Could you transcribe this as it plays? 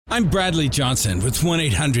I'm Bradley Johnson with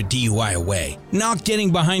 1-800-DUI-AWAY. Not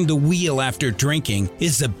getting behind the wheel after drinking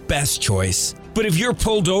is the best choice. But if you're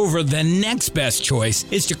pulled over, the next best choice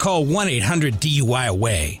is to call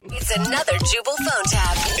 1-800-DUI-AWAY. It's another Jubal phone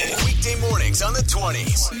tab. Weekday mornings on the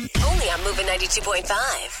 20s. Only on Moving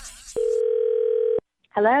 92.5.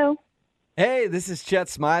 Hello? Hey, this is Chet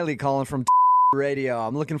Smiley calling from Radio.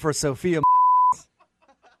 I'm looking for Sophia.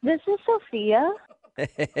 This is Sophia.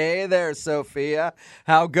 Hey there, Sophia.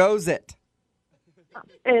 How goes it?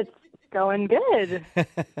 It's going good.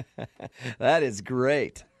 That is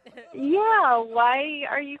great. Yeah, why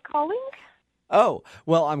are you calling? Oh,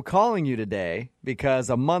 well, I'm calling you today because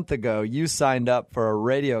a month ago you signed up for a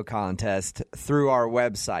radio contest through our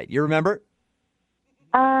website. You remember?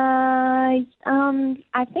 I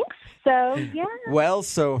think so, yeah. Well,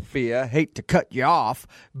 Sophia, hate to cut you off,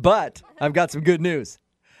 but I've got some good news.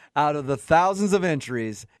 Out of the thousands of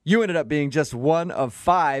entries, you ended up being just one of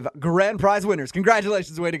 5 grand prize winners.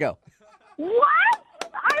 Congratulations, way to go. What?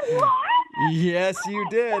 I won? Yes, you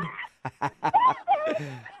did. I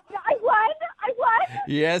won?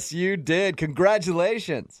 Yes, you did.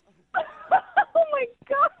 Congratulations. Oh, my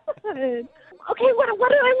God. Okay, what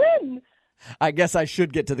did I win? I guess I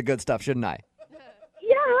should get to the good stuff, shouldn't I?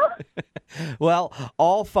 Yeah. Well,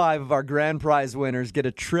 all 5 of our grand prize winners get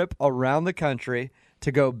a trip around the country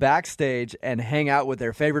to go backstage and hang out with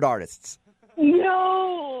their favorite artists.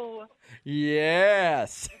 No.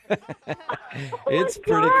 Yes. It's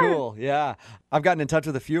pretty cool. Yeah. I've gotten in touch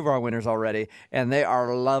with a few of our winners already, and they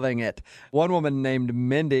are loving it. One woman named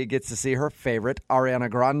Mindy gets to see her favorite Ariana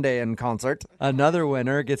Grande in concert. Another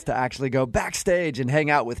winner gets to actually go backstage and hang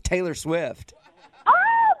out with Taylor Swift. Oh,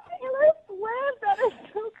 Taylor Swift. That is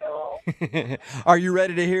so cool. Are you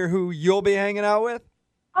ready to hear who you'll be hanging out with?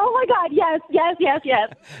 Oh, my God. Yes.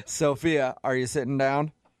 Sophia, are you sitting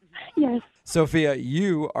down? Yes. Sophia,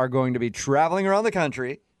 you are going to be traveling around the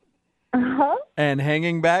country Uh-huh. and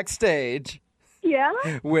hanging backstage Yeah.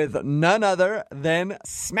 with none other than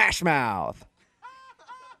Smash Mouth.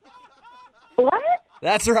 What?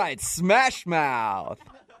 That's right, Smash Mouth.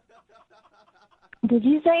 Did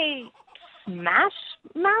you say Smash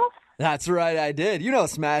Mouth? That's right, I did. You know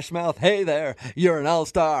Smash Mouth. Hey there, you're an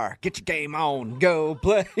all-star. Get your game on. Go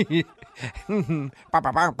play. You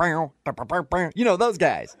know those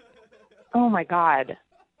guys. Oh, my God.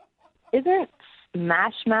 Isn't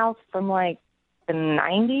Smash Mouth from, like, the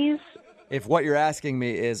 90s? If what you're asking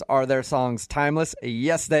me is, are their songs timeless?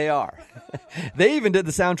 Yes, they are. They even did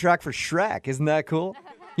the soundtrack for Shrek. Isn't that cool?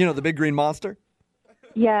 You know, the big green monster?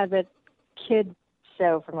 Yeah, the kid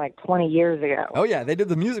show from, like, 20 years ago. Oh, yeah, they did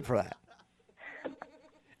the music for that.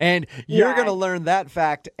 And you're going to learn that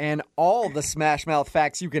fact and all the Smash Mouth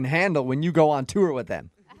facts you can handle when you go on tour with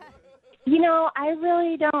them. You know, I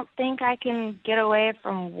really don't think I can get away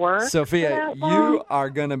from work. Sophia, you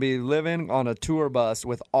are going to be living on a tour bus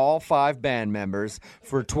with all 5 band members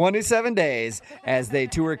for 27 days as they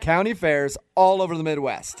tour county fairs all over the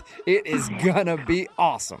Midwest. It is going to be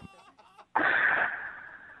awesome.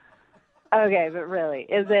 Okay, but really,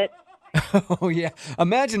 is it? Oh, yeah.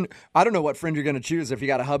 Imagine, I don't know what friend you're going to choose if you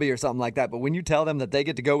got a hubby or something like that, but when you tell them that they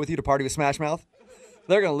get to go with you to party with Smash Mouth,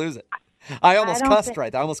 they're going to lose it. I almost cussed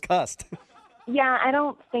right there. I almost cussed. Yeah, I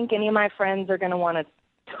don't think any of my friends are going to want to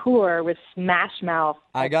tour with Smash Mouth.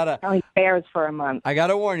 County fairs for a month. I got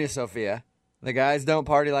to warn you, Sophia. The guys don't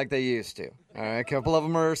party like they used to. All right, a couple of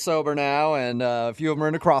them are sober now, and a few of them are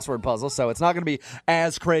in a crossword puzzle, so it's not going to be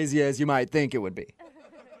as crazy as you might think it would be,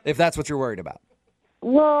 if that's what you're worried about.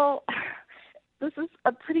 Well, this is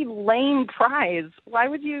a pretty lame prize. Why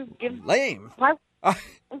would you give... Lame? Why?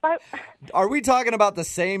 Are we talking about the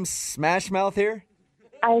same Smash Mouth here?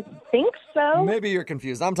 I think so. Maybe you're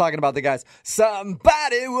confused. I'm talking about the guys.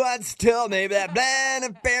 Somebody once told me that...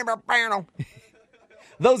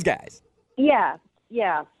 Those guys. Yeah,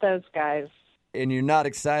 those guys. And you're not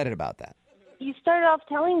excited about that? You started off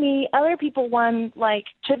telling me other people won, like,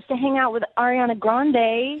 trips to hang out with Ariana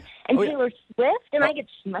Grande and Taylor Swift, and I get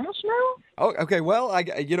Smash Mouth? Oh, okay. Well,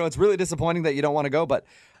 it's really disappointing that you don't want to go, but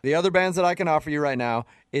the other bands that I can offer you right now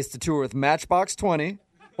is to tour with Matchbox 20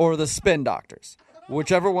 or the Spin Doctors,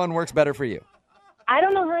 whichever one works better for you. I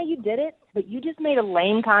don't know how you did it, but you just made a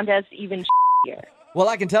lame contest even shittier. Well,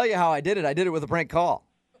 I can tell you how I did it. I did it with a prank call.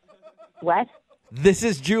 What? This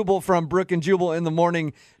is Jubal from Brooke and Jubal in the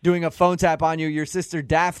Morning doing a phone tap on you. Your sister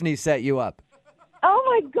Daphne set you up. Oh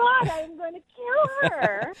my God, I'm going to kill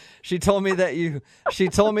her. She told me that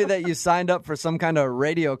you signed up for some kind of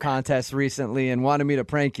radio contest recently and wanted me to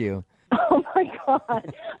prank you. Oh my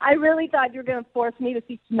God. I really thought you were going to force me to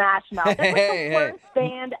see Smash Mouth. That's the worst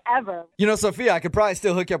band ever. You know, Sophia, I could probably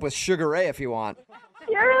still hook you up with Sugar Ray if you want.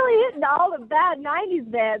 You're really hitting all the bad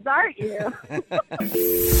 90s bands, aren't you?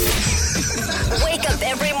 Wake up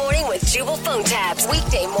every morning with Jubal phone tabs.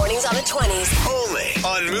 Weekday mornings on the 20s. Only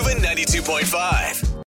on Moving 92.5.